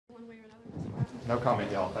No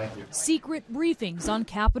comment, y'all. Thank you. Secret briefings on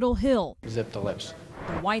Capitol Hill. Zip the lips.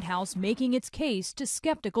 The White House making its case to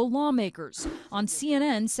skeptical lawmakers. On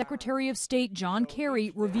CNN, Secretary of State John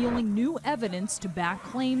Kerry revealing new evidence to back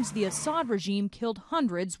claims the Assad regime killed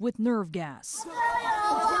hundreds with nerve gas.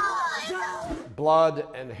 Blood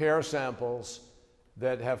and hair samples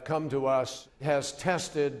that have come to us has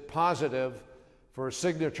tested positive for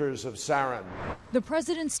signatures of sarin. The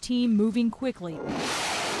president's team moving quickly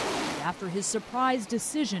after his surprise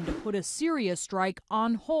decision to put a Syria strike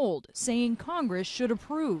on hold, saying Congress should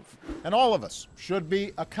approve. And all of us should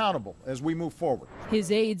be accountable as we move forward.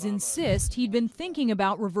 His aides insist he'd been thinking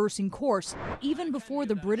about reversing course even before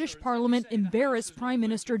the British Parliament embarrassed Prime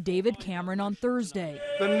Minister David Cameron on Thursday.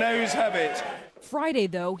 The noes have it. Friday,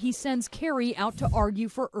 though, he sends Kerry out to argue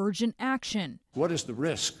for urgent action. What is the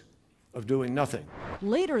risk of doing nothing?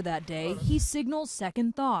 Later that day, he signals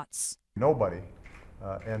second thoughts. Nobody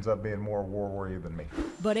ends up being more war-worthy than me.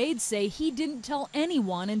 But aides say he didn't tell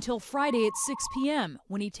anyone until Friday at 6 p.m.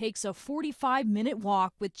 when he takes a 45-minute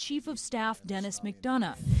walk with Chief of Staff Dennis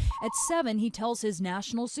McDonough. At 7, he tells his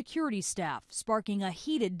national security staff, sparking a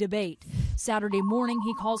heated debate. Saturday morning,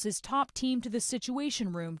 he calls his top team to the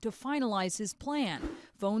Situation Room to finalize his plan,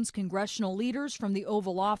 phones congressional leaders from the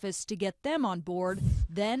Oval Office to get them on board,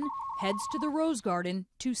 then heads to the Rose Garden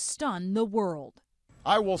to stun the world.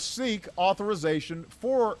 I will seek authorization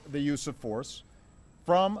for the use of force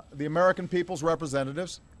from the American people's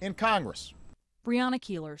representatives in Congress. Brianna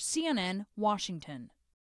Keeler, CNN, Washington.